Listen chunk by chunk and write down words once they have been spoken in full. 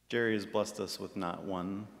Jerry has blessed us with not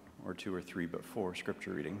one or two or three, but 4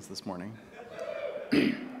 scripture readings this morning.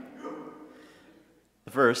 The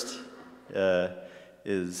first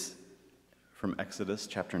is from Exodus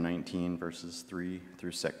chapter 19, verses 3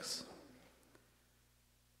 through 6.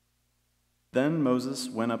 Then Moses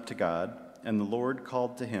went up to God, and the Lord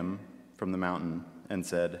called to him from the mountain and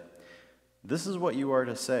said, "This is what you are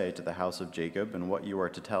to say to the house of Jacob and what you are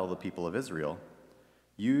to tell the people of Israel.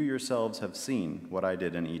 You yourselves have seen what I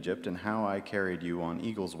did in Egypt and how I carried you on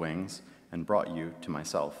eagle's wings and brought you to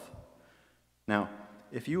myself. Now,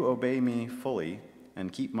 if you obey me fully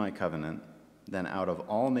and keep my covenant, then out of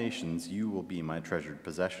all nations you will be my treasured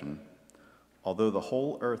possession. Although the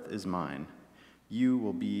whole earth is mine, you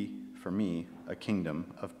will be for me a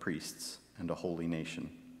kingdom of priests and a holy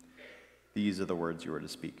nation. These are the words you are to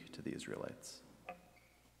speak to the Israelites."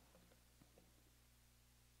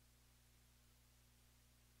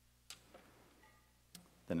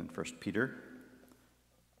 Then in 1 Peter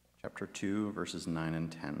chapter 2, verses 9 and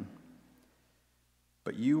 10.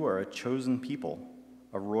 "But you are a chosen people,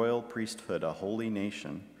 a royal priesthood, a holy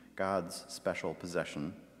nation, God's special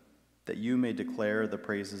possession, that you may declare the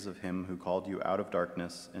praises of him who called you out of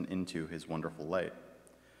darkness and into his wonderful light.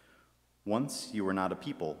 Once you were not a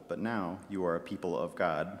people, but now you are a people of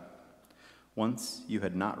God. Once you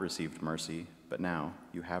had not received mercy, but now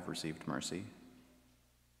you have received mercy."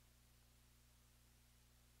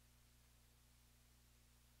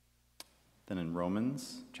 Then in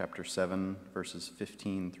Romans chapter 7, verses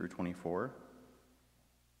 15 through 24.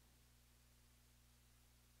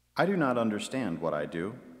 "I do not understand what I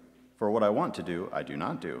do, for what I want to do, I do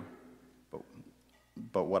not do,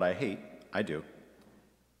 but what I hate, I do.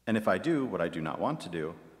 And if I do what I do not want to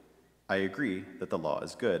do, I agree that the law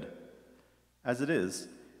is good. As it is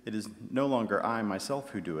no longer I myself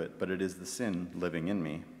who do it, but it is the sin living in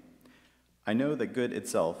me. I know that good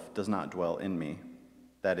itself does not dwell in me,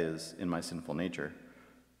 that is, in my sinful nature.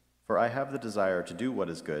 For I have the desire to do what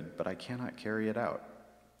is good, but I cannot carry it out.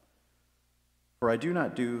 For I do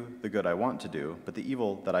not do the good I want to do, but the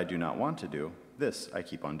evil that I do not want to do, this I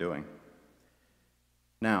keep on doing.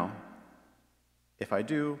 Now, if I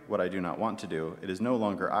do what I do not want to do, it is no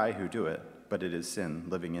longer I who do it, but it is sin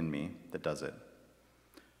living in me that does it.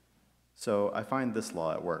 So I find this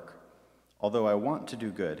law at work. Although I want to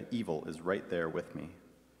do good, evil is right there with me.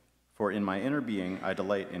 For in my inner being I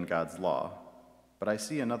delight in God's law, but I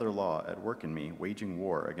see another law at work in me, waging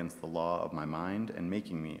war against the law of my mind and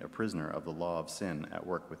making me a prisoner of the law of sin at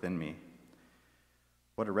work within me.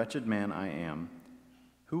 What a wretched man I am!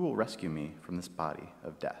 Who will rescue me from this body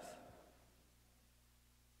of death?"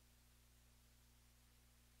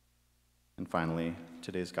 And finally,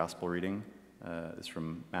 today's gospel reading is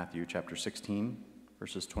from Matthew chapter 16,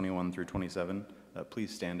 verses 21 through 27.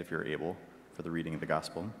 Please stand if you're able for the reading of the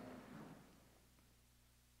gospel.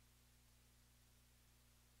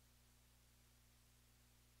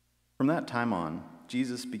 From that time on,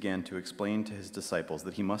 Jesus began to explain to his disciples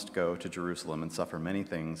that he must go to Jerusalem and suffer many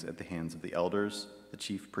things at the hands of the elders, the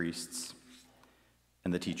chief priests,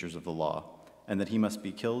 and the teachers of the law, and that he must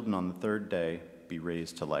be killed and on the 3rd day be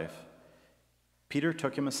raised to life. Peter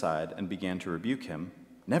took him aside and began to rebuke him.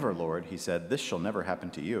 "Never, Lord," he said, "this shall never happen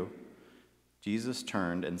to you." Jesus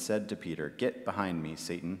turned and said to Peter, "Get behind me,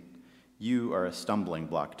 Satan. You are a stumbling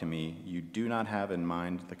block to me. You do not have in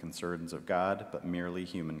mind the concerns of God, but merely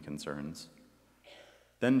human concerns."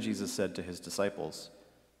 Then Jesus said to his disciples,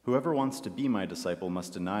 "Whoever wants to be my disciple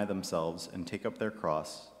must deny themselves and take up their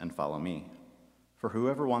cross and follow me. For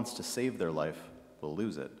whoever wants to save their life will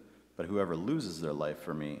lose it, but whoever loses their life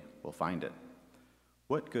for me will find it.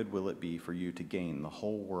 What good will it be for you to gain the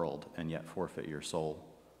whole world and yet forfeit your soul?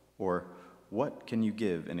 Or what can you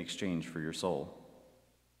give in exchange for your soul?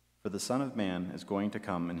 For the Son of Man is going to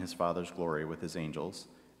come in his Father's glory with his angels,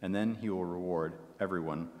 and then he will reward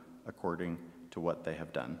everyone according to what they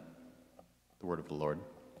have done." The word of the Lord.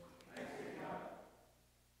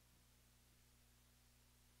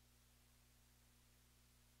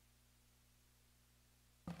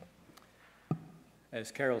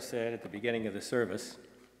 As Carol said at the beginning of the service,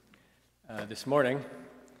 this morning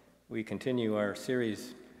we continue our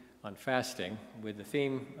series on fasting with the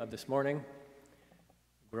theme of this morning,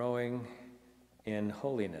 growing in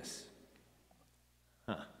holiness.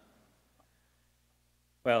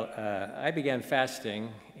 Well, I began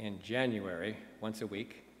fasting in January, once a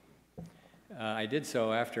week. I did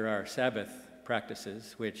so after our Sabbath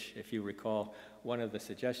practices, which, if you recall, one of the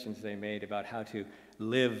suggestions they made about how to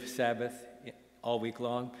live Sabbath all week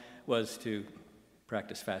long was to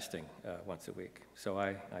practice fasting once a week. So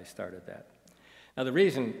I started that. Now, the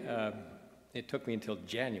reason it took me until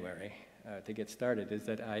January to get started is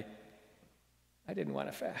that I didn't want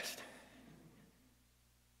to fast.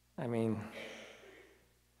 I mean,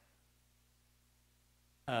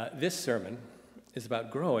 this sermon is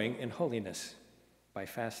about growing in holiness by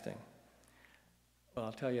fasting. Well,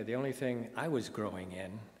 I'll tell you, the only thing I was growing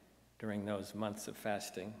in during those months of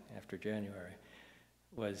fasting after January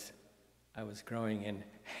was I was growing in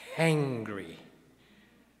hangry.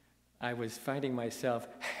 I was finding myself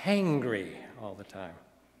hangry all the time.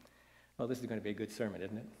 Well, this is going to be a good sermon,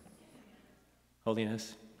 isn't it?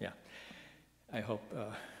 Holiness? Yeah. I hope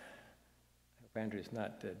Andrew's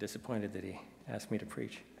not disappointed that he asked me to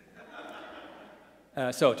preach.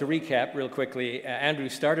 So to recap real quickly, Andrew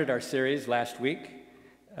started our series last week,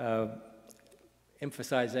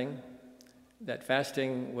 emphasizing that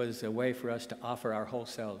fasting was a way for us to offer our whole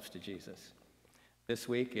selves to Jesus. This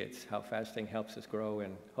week, it's how fasting helps us grow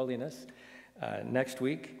in holiness. Next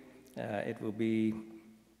week, it will be,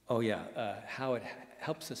 how it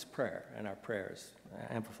helps us prayer and our prayers,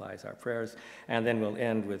 amplifies our prayers. And then we'll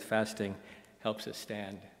end with fasting helps us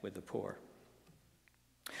stand with the poor.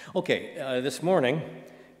 Okay, this morning,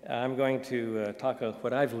 I'm going to talk about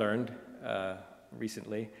what I've learned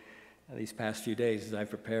recently, these past few days as I've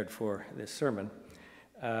prepared for this sermon,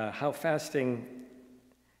 how fasting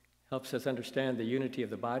helps us understand the unity of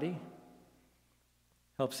the body,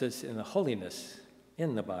 helps us in the holiness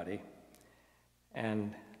in the body,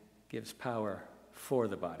 and gives power for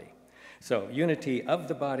the body. So, unity of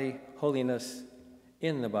the body, holiness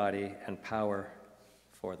in the body, and power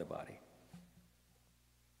for the body.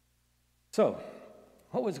 So,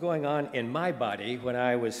 what was going on in my body when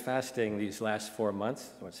I was fasting these last 4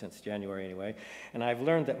 months, or since January anyway, and I've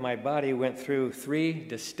learned that my body went through 3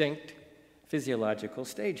 distinct physiological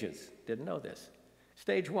stages. Didn't know this.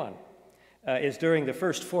 Stage 1 is during the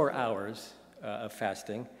first 4 hours of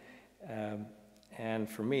fasting, and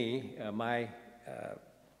for me, my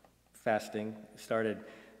fasting started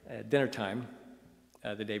at dinner time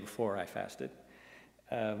the day before I fasted.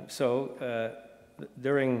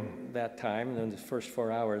 During that time, in the first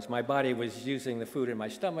 4 hours, my body was using the food in my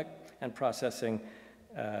stomach and processing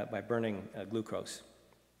by burning glucose.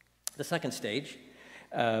 The second stage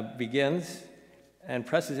begins and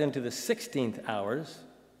presses into the 16th hours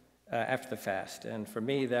after the fast. And for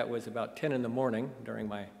me, that was about 10 in the morning during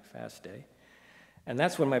my fast day. And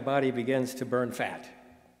that's when my body begins to burn fat.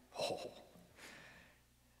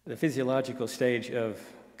 The physiological stage of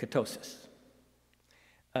ketosis.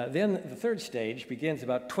 Then the third stage begins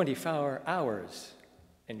about 24 hours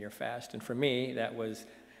in your fast. And for me, that was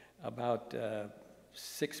about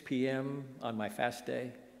 6 p.m. on my fast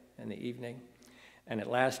day in the evening. And it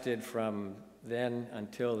lasted from then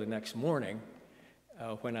until the next morning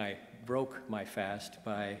when I broke my fast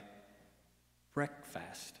by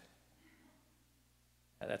breakfast.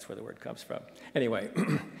 That's where the word comes from. Anyway,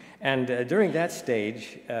 and during that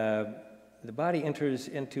stage, the body enters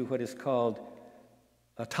into what is called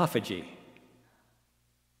autophagy.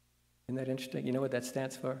 Isn't that interesting? You know what that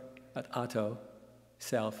stands for? Auto,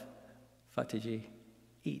 self, phagy,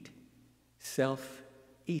 eat.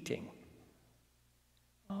 Self-eating.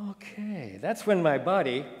 Okay, that's when my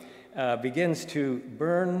body begins to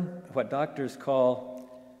burn what doctors call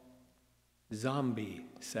zombie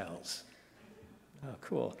cells. Oh,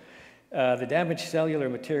 cool. The damaged cellular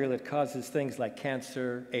material that causes things like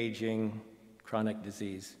cancer, aging, chronic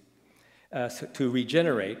disease, to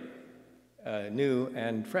regenerate new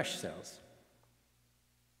and fresh cells.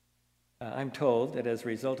 I'm told that as a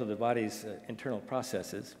result of the body's internal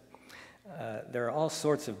processes, there are all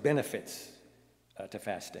sorts of benefits to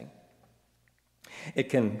fasting. It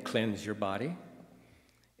can cleanse your body.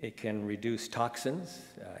 It can reduce toxins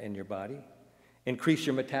in your body, increase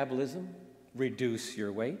your metabolism, reduce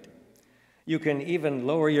your weight. You can even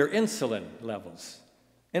lower your insulin levels,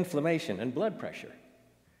 inflammation, and blood pressure.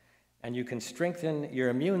 And you can strengthen your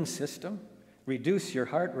immune system, reduce your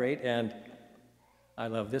heart rate, and, I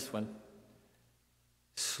love this one,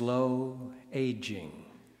 slow aging.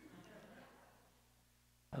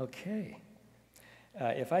 Okay.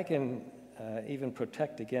 If I can even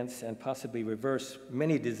protect against and possibly reverse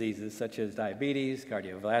many diseases such as diabetes,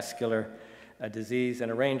 cardiovascular disease,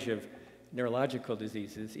 and a range of neurological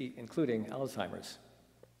diseases, including Alzheimer's.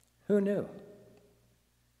 Who knew?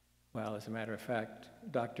 Well, as a matter of fact,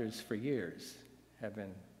 doctors for years have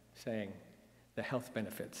been saying the health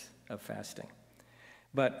benefits of fasting.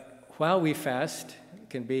 But while we fast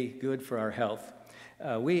can be good for our health,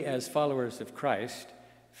 we as followers of Christ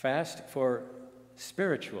fast for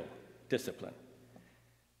spiritual discipline.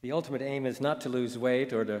 The ultimate aim is not to lose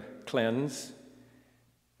weight or to cleanse,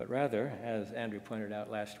 but rather, as Andrew pointed out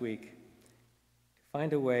last week,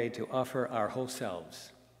 find a way to offer our whole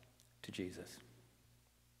selves to Jesus.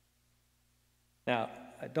 Now,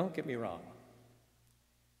 don't get me wrong.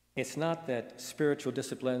 It's not that spiritual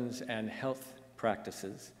disciplines and health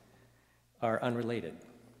practices are unrelated.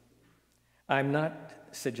 I'm not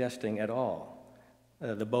suggesting at all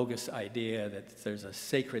the bogus idea that there's a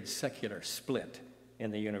sacred secular split in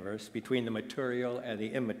the universe between the material and the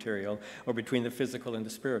immaterial, or between the physical and the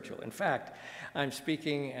spiritual. In fact, I'm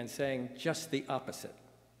speaking and saying just the opposite,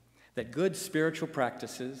 that good spiritual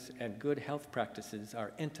practices and good health practices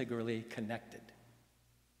are integrally connected.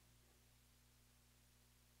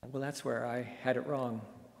 Well, that's where I had it wrong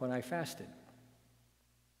when I fasted.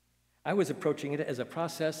 I was approaching it as a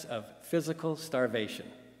process of physical starvation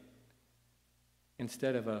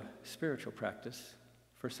instead of a spiritual practice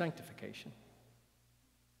for sanctification.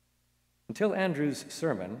 Until Andrew's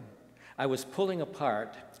sermon, I was pulling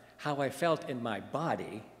apart how I felt in my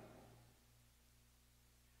body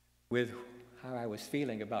with how I was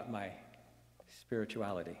feeling about my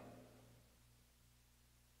spirituality.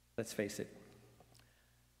 Let's face it,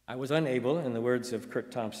 I was unable, in the words of Kurt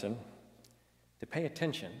Thompson, to pay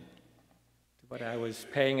attention to what I was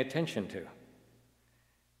paying attention to.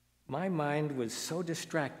 My mind was so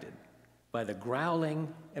distracted by the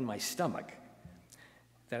growling in my stomach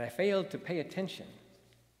that I failed to pay attention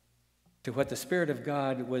to what the Spirit of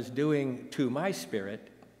God was doing to my spirit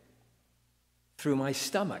through my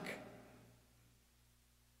stomach.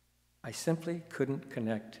 I simply couldn't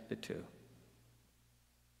connect the two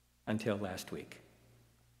until last week.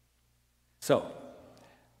 So,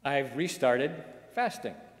 I've restarted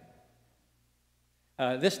fasting.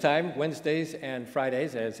 This time, Wednesdays and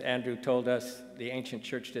Fridays, as Andrew told us, the ancient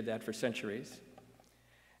church did that for centuries.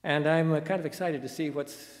 And I'm kind of excited to see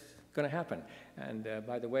what's going to happen. And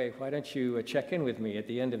by the way, why don't you check in with me at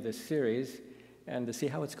the end of this series and to see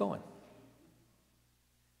how it's going?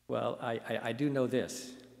 Well, I do know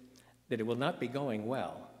this, that it will not be going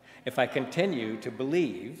well if I continue to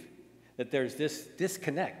believe that there's this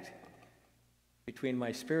disconnect between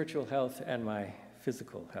my spiritual health and my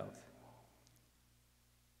physical health.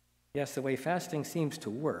 Yes, the way fasting seems to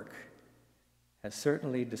work has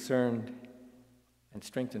certainly discerned and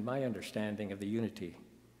strengthened my understanding of the unity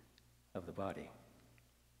of the body.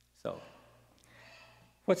 So,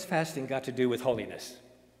 what's fasting got to do with holiness?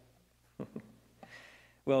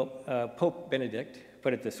 Well, Pope Benedict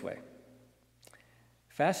put it this way: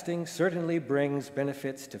 fasting certainly brings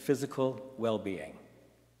benefits to physical well-being,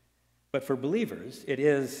 but for believers, it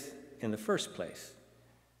is, in the first place,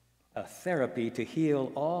 a therapy to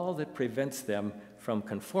heal all that prevents them from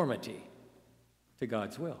conformity to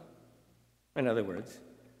God's will. In other words,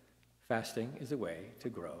 fasting is a way to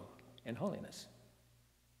grow in holiness.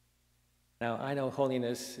 Now, I know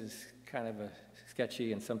holiness is kind of a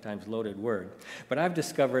sketchy and sometimes loaded word, but I've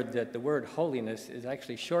discovered that the word holiness is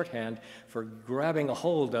actually shorthand for grabbing a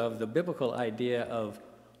hold of the biblical idea of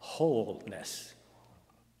wholeness.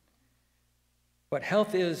 What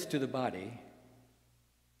health is to the body,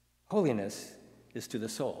 holiness is to the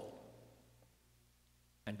soul.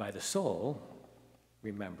 And by the soul,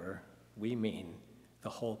 remember, we mean the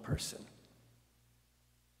whole person.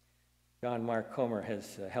 John Mark Comer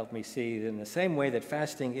has helped me see that in the same way that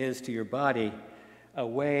fasting is to your body a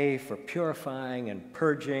way for purifying and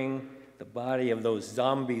purging the body of those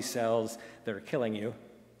zombie cells that are killing you,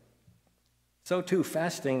 so too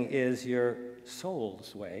fasting is your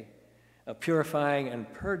soul's way of purifying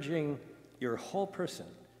and purging your whole person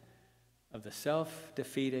of the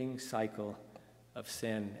self-defeating cycle of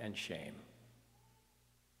sin and shame.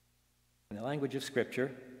 In the language of Scripture,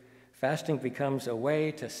 fasting becomes a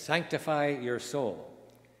way to sanctify your soul,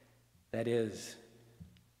 that is,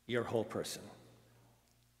 your whole person.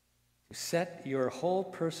 To set your whole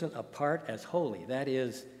person apart as holy, that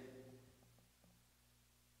is,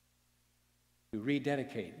 to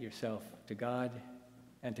rededicate yourself to God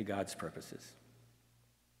and to God's purposes.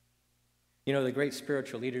 You know, the great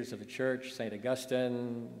spiritual leaders of the church, St.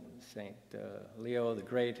 Augustine, St. Leo the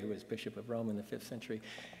Great, who was Bishop of Rome in the 5th century,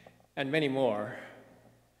 and many more,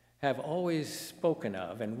 have always spoken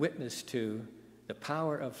of and witnessed to the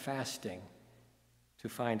power of fasting to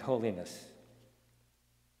find holiness.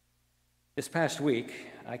 This past week,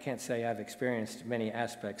 I can't say I've experienced many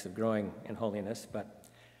aspects of growing in holiness, but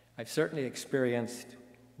I've certainly experienced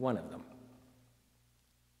one of them: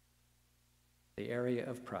 the area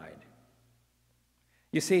of pride.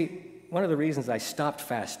 You see, one of the reasons I stopped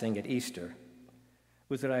fasting at Easter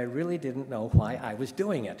was that I really didn't know why I was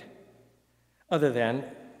doing it, other than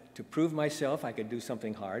to prove myself I could do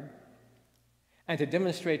something hard and to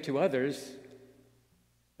demonstrate to others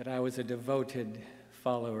that I was a devoted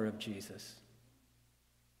follower of Jesus.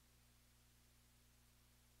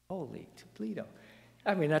 Holy Toledo.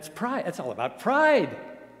 I mean, that's pride. That's all about pride. Of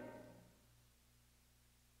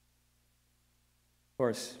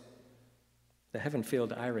course, the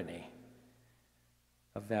heaven-filled irony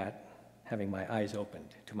of that, having my eyes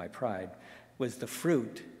opened to my pride, was the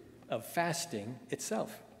fruit of fasting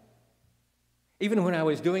itself. Even when I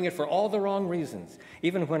was doing it for all the wrong reasons,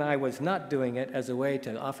 even when I was not doing it as a way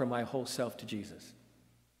to offer my whole self to Jesus.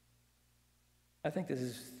 I think this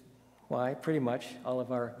is why pretty much all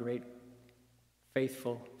of our great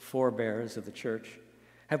faithful forebears of the church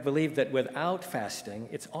have believed that without fasting,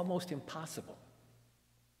 it's almost impossible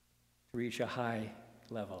to reach a high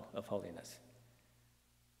level of holiness.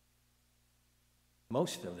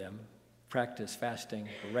 Most of them practice fasting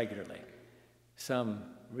regularly, some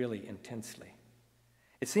really intensely.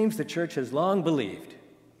 It seems the church has long believed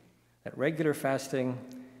that regular fasting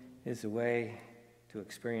is a way to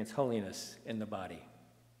experience holiness in the body.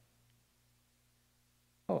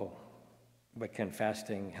 Oh, but can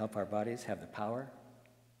fasting help our bodies have the power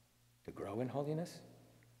to grow in holiness?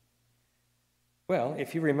 Well,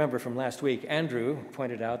 if you remember from last week, Andrew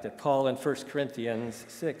pointed out that Paul in 1 Corinthians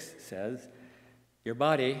 6 says, your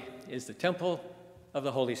body is the temple of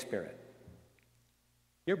the Holy Spirit.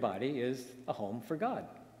 Your body is a home for God.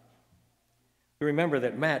 You remember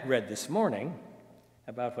that Matt read this morning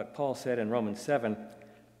about what Paul said in Romans 7,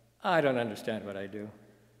 I don't understand what I do.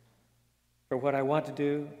 For what I want to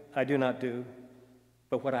do, I do not do,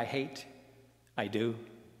 but what I hate, I do.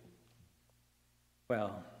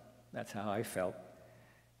 Well, that's how I felt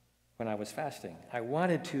when I was fasting. I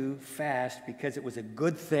wanted to fast because it was a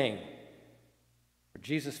good thing for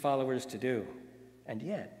Jesus followers to do. And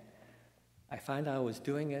yet, I find I was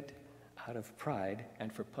doing it out of pride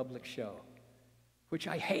and for public show, which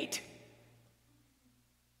I hate.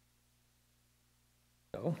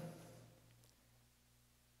 So,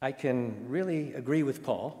 I can really agree with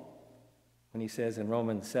Paul when he says in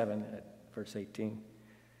Romans 7 at verse 18,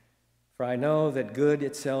 for I know that good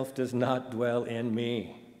itself does not dwell in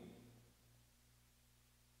me.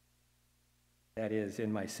 That is,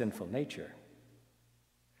 in my sinful nature.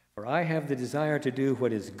 For I have the desire to do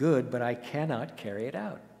what is good, but I cannot carry it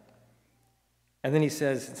out. And then he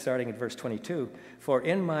says, starting at verse 22, for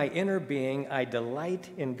in my inner being I delight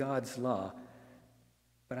in God's law,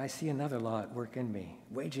 but I see another law at work in me,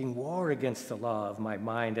 waging war against the law of my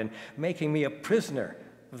mind and making me a prisoner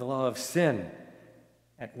of the law of sin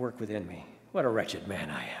at work within me. What a wretched man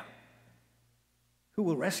I am. Who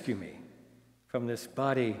will rescue me from this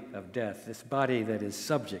body of death, this body that is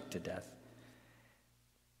subject to death?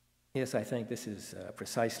 Yes, I think this is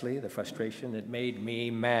precisely the frustration that made me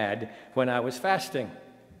mad when I was fasting.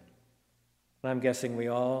 And I'm guessing we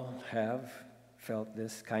all have felt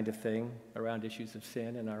this kind of thing around issues of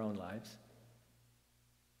sin in our own lives.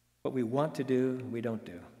 What we want to do, we don't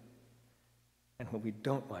do. And what we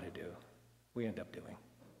don't want to do, we end up doing.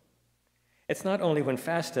 It's not only when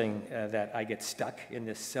fasting that I get stuck in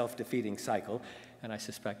this self-defeating cycle, and I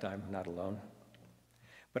suspect I'm not alone.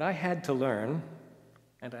 But I had to learn,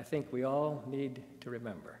 and I think we all need to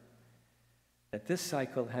remember, that this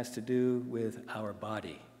cycle has to do with our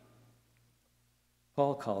body.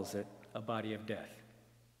 Paul calls it a body of death.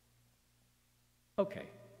 Okay,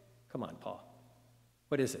 come on, Paul.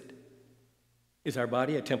 What is it? Is our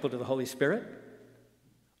body a temple to the Holy Spirit?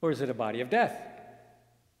 Or is it a body of death?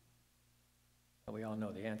 Well, we all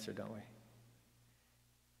know the answer, don't we?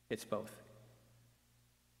 It's both.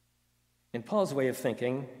 In Paul's way of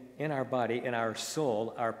thinking, in our body, in our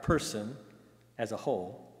soul, our person as a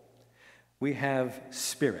whole, we have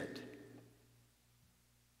spirit.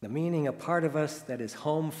 The meaning, a part of us that is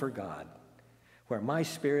home for God, where my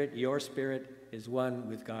spirit, your spirit, is one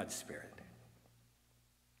with God's spirit.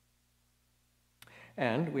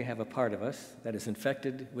 And we have a part of us that is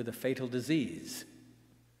infected with a fatal disease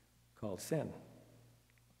called sin.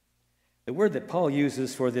 The word that Paul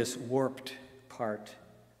uses for this warped part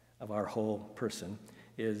of our whole person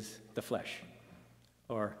is the flesh,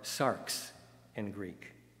 or sarx in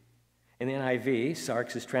Greek. In the NIV,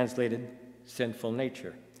 sarx is translated sinful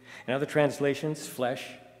nature. In other translations, flesh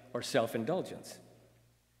or self-indulgence.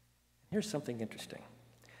 Here's something interesting.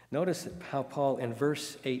 Notice how Paul, in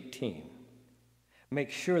verse 18,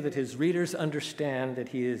 makes sure that his readers understand that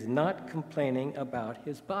he is not complaining about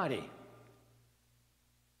his body,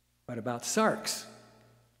 but about sarx,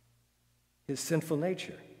 his sinful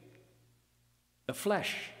nature, the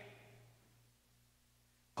flesh.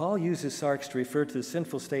 Paul uses sarx to refer to the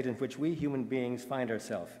sinful state in which we human beings find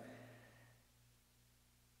ourselves,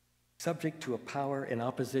 subject to a power in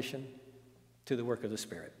opposition to the work of the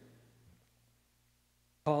Spirit.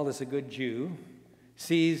 Paul, as a good Jew,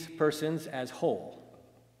 sees persons as whole,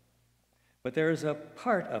 But there is a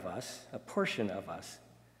part of us, a portion of us,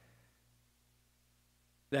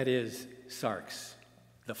 that is sarx,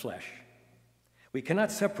 the flesh. We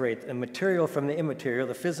cannot separate the material from the immaterial,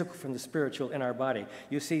 the physical from the spiritual in our body.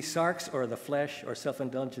 You see, sarx, or the flesh, or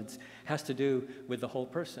self-indulgence, has to do with the whole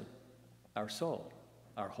person, our soul,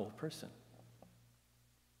 our whole person.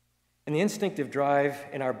 And the instinctive drive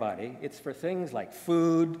in our body, it's for things like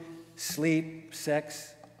food, sleep,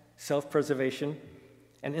 sex, self-preservation,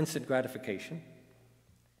 and instant gratification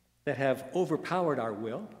that have overpowered our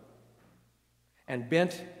will and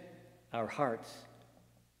bent our hearts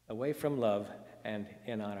away from love and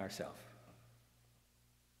in on ourselves.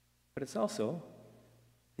 But it's also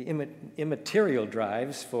the immaterial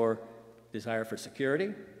drives for desire for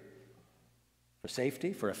security, for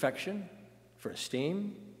safety, for affection, for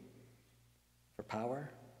esteem, for power,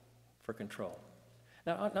 for control.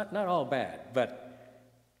 Now, not all bad, but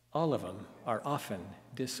all of them are often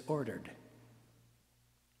disordered.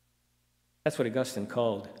 That's what Augustine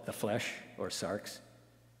called the flesh, or sarx.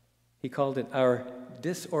 He called it our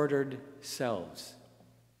disordered selves.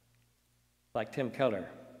 Like Tim Keller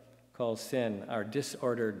calls sin our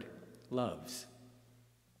disordered loves.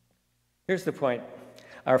 Here's the point.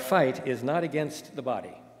 Our fight is not against the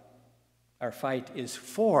body. Our fight is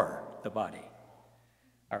for the body.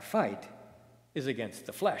 Our fight is against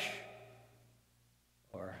the flesh,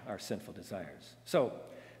 or our sinful desires. So,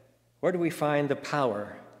 where do we find the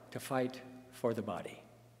power to fight for the body?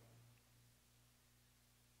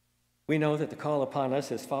 We know that the call upon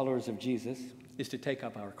us as followers of Jesus is to take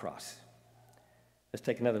up our cross. Let's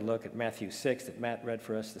take another look at Matthew 6 that Matt read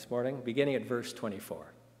for us this morning, beginning at verse 24.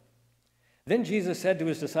 Then Jesus said to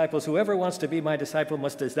his disciples, "Whoever wants to be my disciple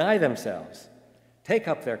must deny themselves, take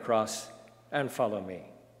up their cross, and follow me."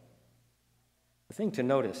 The thing to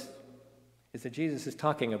notice is that Jesus is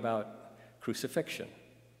talking about crucifixion,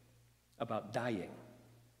 about dying.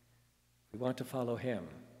 If we want to follow him,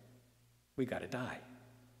 we got to die.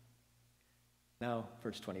 Now,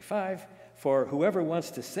 verse 25, "For whoever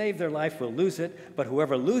wants to save their life will lose it, but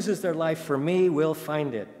whoever loses their life for me will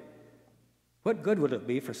find it. What good would it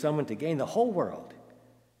be for someone to gain the whole world,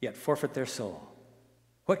 yet forfeit their soul?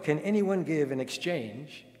 What can anyone give in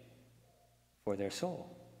exchange for their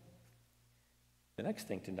soul?" The next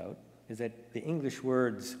thing to note is that the English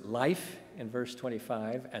words life in verse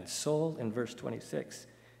 25 and soul in verse 26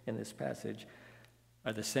 in this passage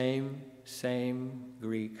are the same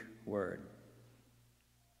Greek word.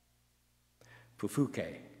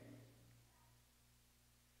 Puphuke.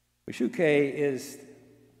 Puphuke is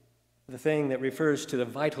the thing that refers to the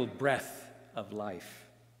vital breath of life,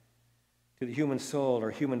 to the human soul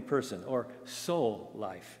or human person, or soul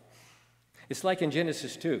life. It's like in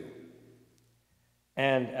Genesis 2.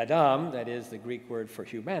 And Adam, that is the Greek word for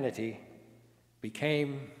humanity,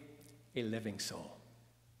 became a living soul.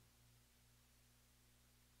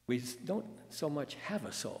 We don't so much have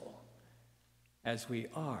a soul as we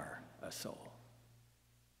are a soul.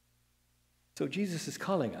 So Jesus is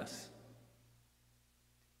calling us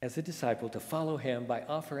as a disciple to follow him by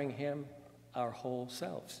offering him our whole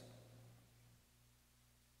selves,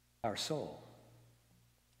 our soul.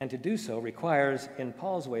 And to do so requires, in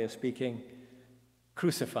Paul's way of speaking,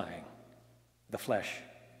 crucifying the flesh.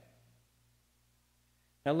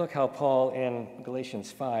 Now look how Paul in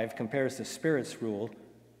Galatians 5 compares the Spirit's rule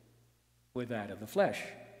with that of the flesh.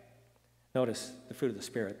 Notice the fruit of the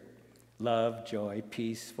Spirit: love, joy,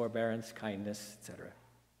 peace, forbearance, kindness, etc.,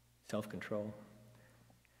 self-control.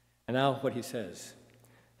 And now what he says: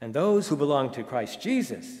 "And those who belong to Christ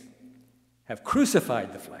Jesus have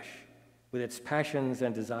crucified the flesh with its passions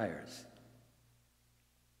and desires."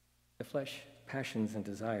 The flesh, passions and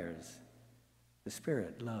desires. The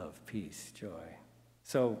Spirit, love, peace, joy.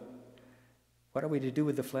 So, what are we to do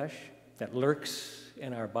with the flesh that lurks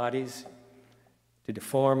in our bodies to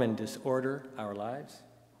deform and disorder our lives?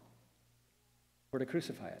 We're to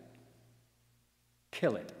crucify it,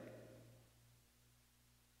 kill it.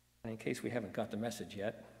 And in case we haven't got the message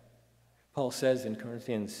yet, Paul says in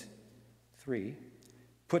Corinthians 3,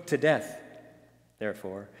 "Put to death,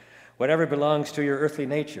 therefore, whatever belongs to your earthly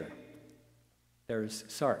nature." There's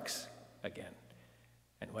sarx again.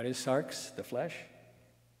 And what is sarx? The flesh?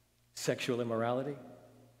 Sexual immorality,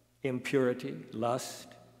 impurity, lust,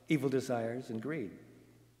 evil desires, and greed.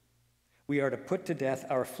 We are to put to death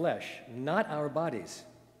our flesh, not our bodies.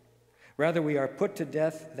 Rather, we are put to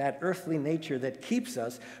death that earthly nature that keeps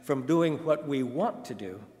us from doing what we want to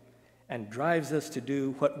do and drives us to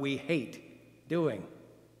do what we hate doing.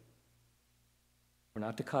 We're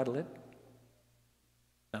not to coddle it,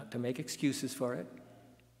 not to make excuses for it,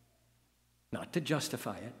 not to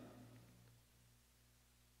justify it.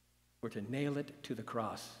 We're to nail it to the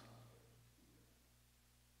cross.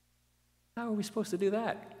 How are we supposed to do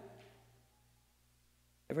that?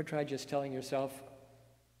 Ever tried just telling yourself,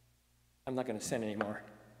 I'm not going to sin anymore?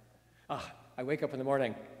 I wake up in the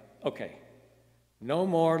morning, okay, no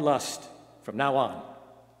more lust from now on.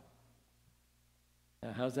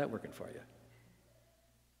 Now, how's that working for you?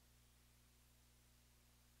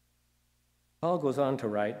 Paul goes on to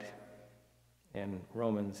write in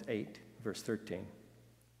Romans 8, verse 13.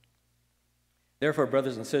 Therefore,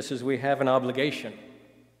 brothers and sisters, we have an obligation,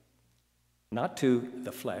 not to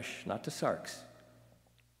the flesh, not to sarx,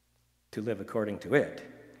 to live according to it.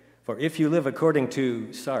 For if you live according to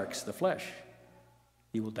sarx, the flesh,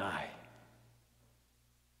 you will die.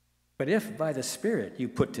 But if by the Spirit you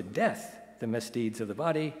put to death the misdeeds of the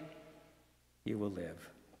body, you will live.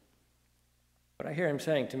 What I hear him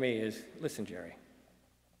saying to me is, listen, Jerry,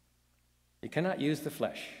 you cannot use the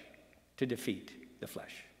flesh to defeat the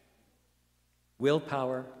flesh.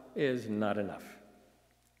 Willpower is not enough.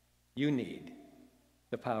 You need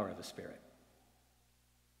the power of the Spirit.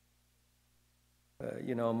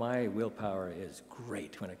 My willpower is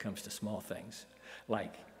great when it comes to small things,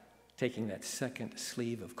 like taking that second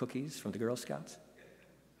sleeve of cookies from the Girl Scouts.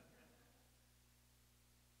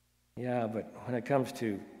 Yeah, but when it comes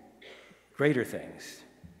to greater things,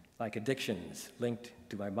 like addictions linked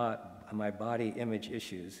to my body image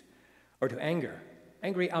issues, or to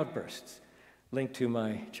angry outbursts linked to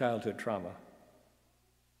my childhood trauma,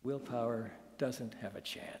 willpower doesn't have a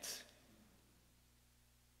chance.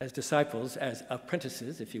 As disciples, as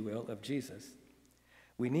apprentices, if you will, of Jesus,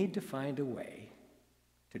 we need to find a way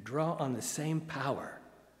to draw on the same power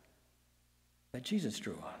that Jesus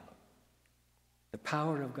drew on, the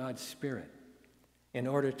power of God's Spirit, in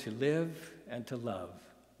order to live and to love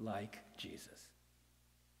like Jesus.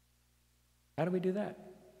 How do we do that?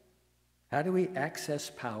 How do we access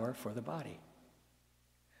power for the body?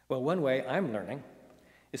 Well, one way I'm learning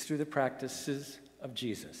is through the practices of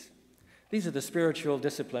Jesus. These are the spiritual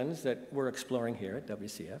disciplines that we're exploring here at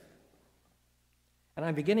WCF. And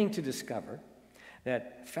I'm beginning to discover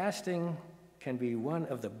that fasting can be one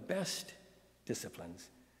of the best disciplines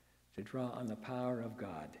to draw on the power of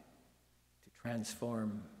God to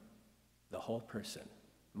transform the whole person,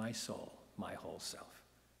 my soul, my whole self.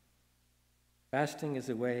 Fasting is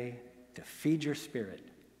a way to feed your spirit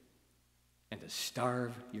and to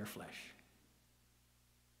starve your flesh.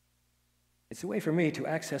 It's a way for me to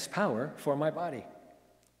access power for my body.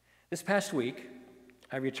 This past week,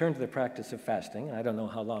 I returned to the practice of fasting, and I don't know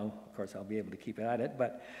how long, of course, I'll be able to keep at it,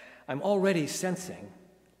 but I'm already sensing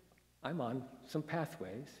I'm on some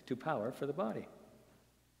pathways to power for the body.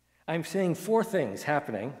 I'm seeing 4 things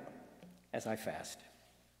happening as I fast: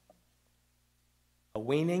 a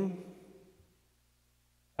weaning,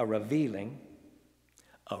 a revealing,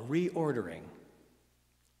 a reordering,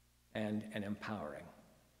 and an empowering.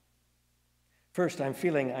 First, I'm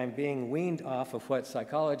feeling I'm being weaned off of what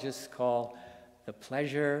psychologists call the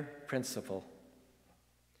pleasure principle.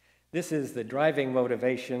 This is the driving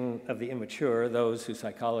motivation of the immature, those who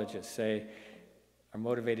psychologists say are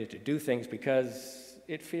motivated to do things because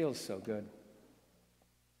it feels so good.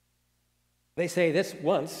 They say this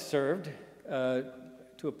once served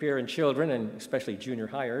to appear in children, and especially junior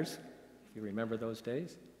hires, if you remember those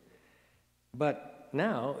days. But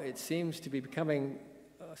now it seems to be becoming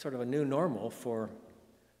sort of a new normal for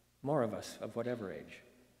more of us of whatever age.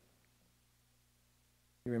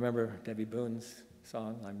 You remember Debbie Boone's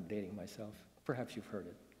song? I'm dating myself. Perhaps you've heard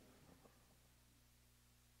it.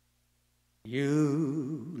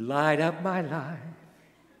 You light up my life.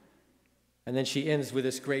 And then she ends with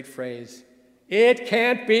this great phrase, it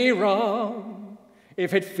can't be wrong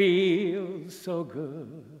if it feels so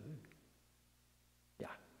good. Yeah,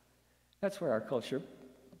 that's where our culture,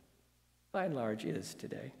 by and large, is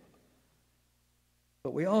today.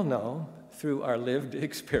 But we all know through our lived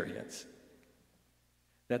experience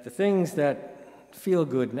that the things that feel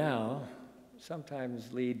good now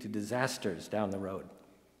sometimes lead to disasters down the road.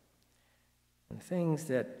 And things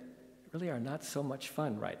that really are not so much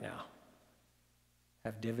fun right now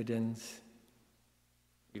have dividends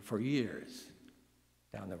for years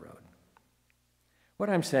down the road. What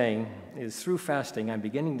I'm saying is through fasting, I'm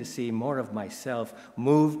beginning to see more of myself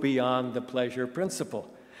move beyond the pleasure principle.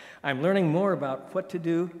 I'm learning more about what to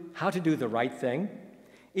do, how to do the right thing,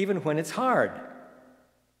 even when it's hard.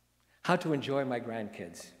 How to enjoy my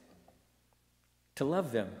grandkids, to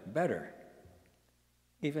love them better,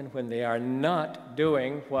 even when they are not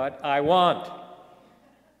doing what I want.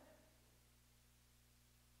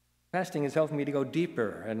 Fasting has helped me to go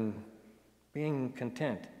deeper and being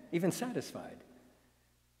content, even satisfied.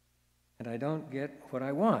 And I don't get what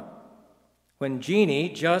I want when Jeannie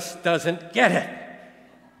just doesn't get it.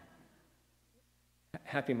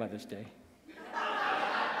 Happy Mother's Day.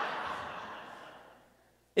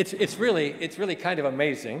 It's really kind of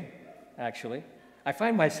amazing, actually. I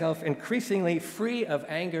find myself increasingly free of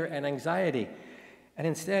anger and anxiety, and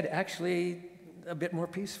instead actually a bit more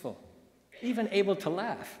peaceful, even able to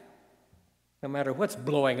laugh, no matter what's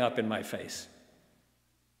blowing up in my face.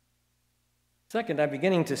 Second, I'm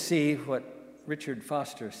beginning to see what Richard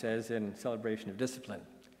Foster says in Celebration of Discipline.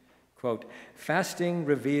 Quote, "Fasting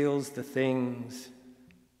reveals the things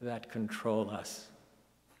that control us."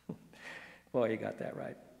 Boy, you got that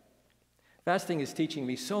right. Fasting is teaching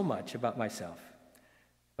me so much about myself,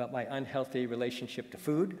 about my unhealthy relationship to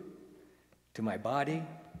food, to my body,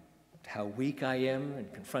 to how weak I am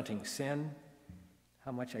in confronting sin,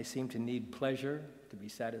 how much I seem to need pleasure to be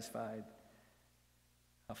satisfied,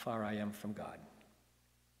 how far I am from God.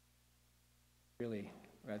 Really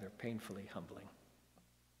rather painfully humbling.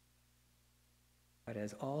 But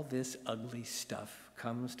as all this ugly stuff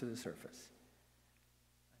comes to the surface,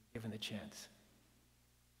 I'm given the chance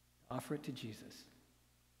to offer it to Jesus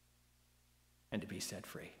and to be set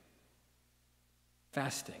free.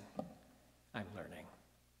 Fasting, I'm learning,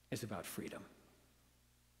 is about freedom.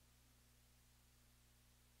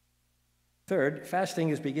 Third, fasting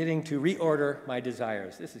is beginning to reorder my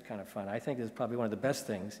desires. This is kind of fun. I think this is probably one of the best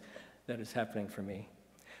things that is happening for me.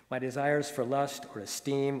 My desires for lust or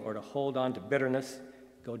esteem or to hold on to bitterness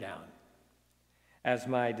go down, as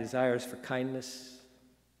my desires for kindness,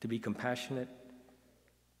 to be compassionate,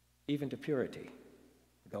 even to purity,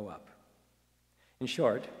 go up. In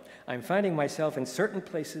short, I'm finding myself in certain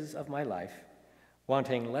places of my life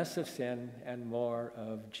wanting less of sin and more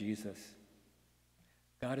of Jesus.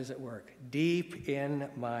 God is at work deep in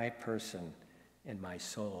my person, in my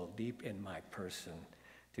soul, deep in my person,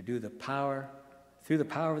 to do through the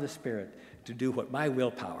power of the Spirit, to do what my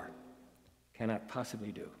willpower cannot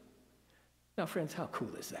possibly do. Now, friends, how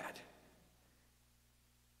cool is that?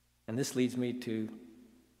 And this leads me to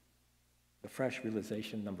the fresh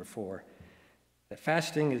realization, number 4, that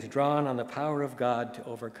fasting is drawn on the power of God to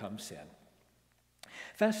overcome sin.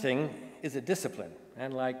 Fasting is a discipline,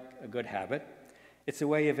 and like a good habit, it's a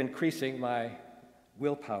way of increasing my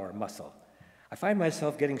willpower muscle. I find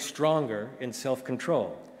myself getting stronger in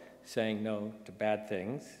self-control, saying no to bad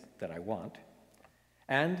things that I want,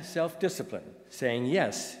 and self-discipline, saying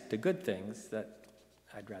yes to good things that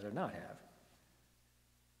I'd rather not have.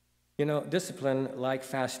 You know, discipline, like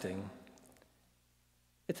fasting,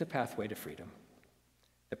 it's a pathway to freedom.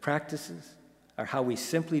 The practices are how we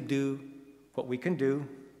simply do what we can do,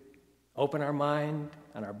 open our mind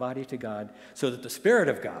and our body to God, so that the Spirit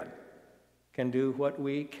of God can do what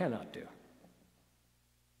we cannot do.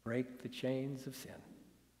 Break the chains of sin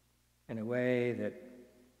in a way that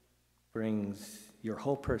brings your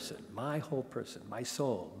whole person, my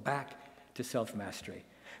soul, back to self-mastery.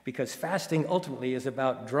 Because fasting ultimately is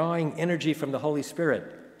about drawing energy from the Holy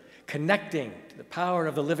Spirit, connecting to the power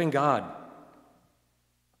of the living God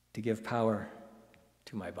to give power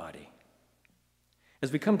to my body.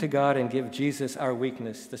 As we come to God and give Jesus our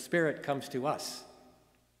weakness, the Spirit comes to us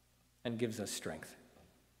and gives us strength.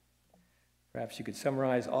 Perhaps you could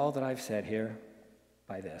summarize all that I've said here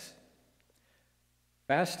by this.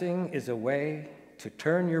 Fasting is a way to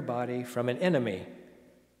turn your body from an enemy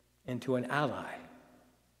into an ally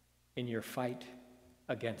in your fight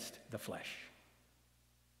against the flesh.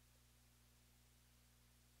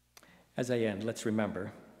 As I end, let's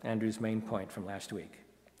remember Andrew's main point from last week.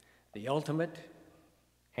 The ultimate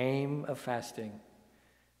aim of fasting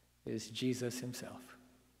is Jesus himself.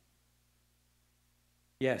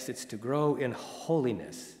 Yes, it's to grow in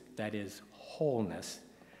holiness, that is, wholeness,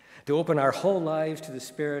 to open our whole lives to the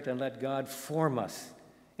Spirit and let God form us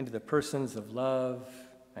into the persons of love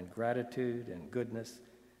and gratitude and goodness.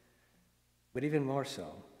 But even more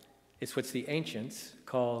so, it's what the ancients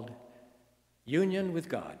called union with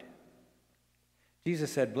God.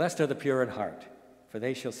 Jesus said, "Blessed are the pure in heart, for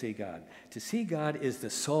they shall see God." To see God is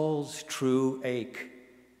the soul's true ache,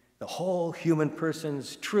 the whole human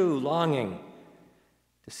person's true longing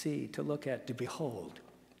to see, to look at, to behold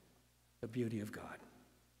the beauty of God.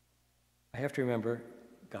 I have to remember,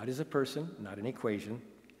 God is a person, not an equation.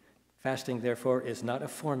 Fasting, therefore, is not a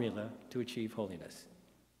formula to achieve holiness.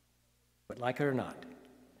 But like it or not,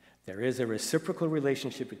 there is a reciprocal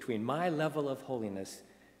relationship between my level of holiness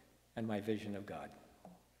and my vision of God.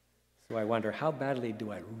 So I wonder, how badly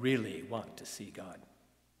do I really want to see God?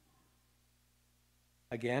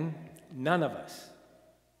 Again, none of us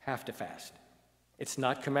have to fast. It's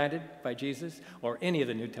not commanded by Jesus or any of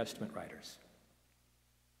the New Testament writers.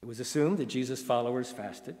 It was assumed that Jesus' followers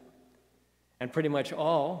fasted, And pretty much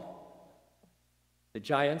all the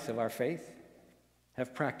giants of our faith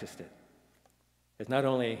have practiced it. It's not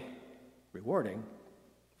only rewarding,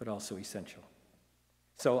 but also essential.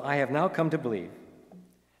 So I have now come to believe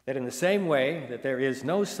that in the same way that there is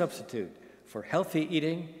no substitute for healthy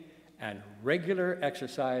eating and regular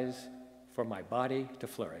exercise for my body to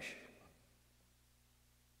flourish,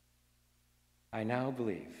 I now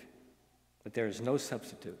believe that there is no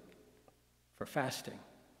substitute for fasting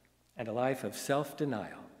and a life of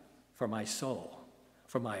self-denial for my soul,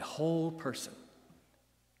 for my whole person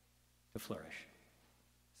to flourish.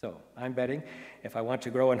 So I'm betting if I want to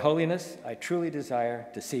grow in holiness, I truly desire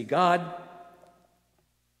to see God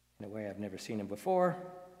in a way I've never seen him before,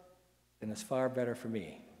 then it's far better for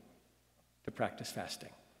me to practice fasting.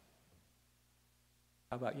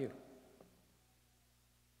 How about you?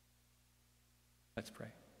 Let's pray.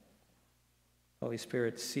 Holy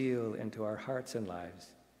Spirit, seal into our hearts and lives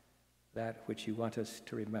that which you want us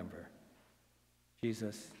to remember.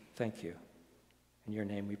 Jesus, thank you. In your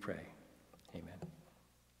name we pray.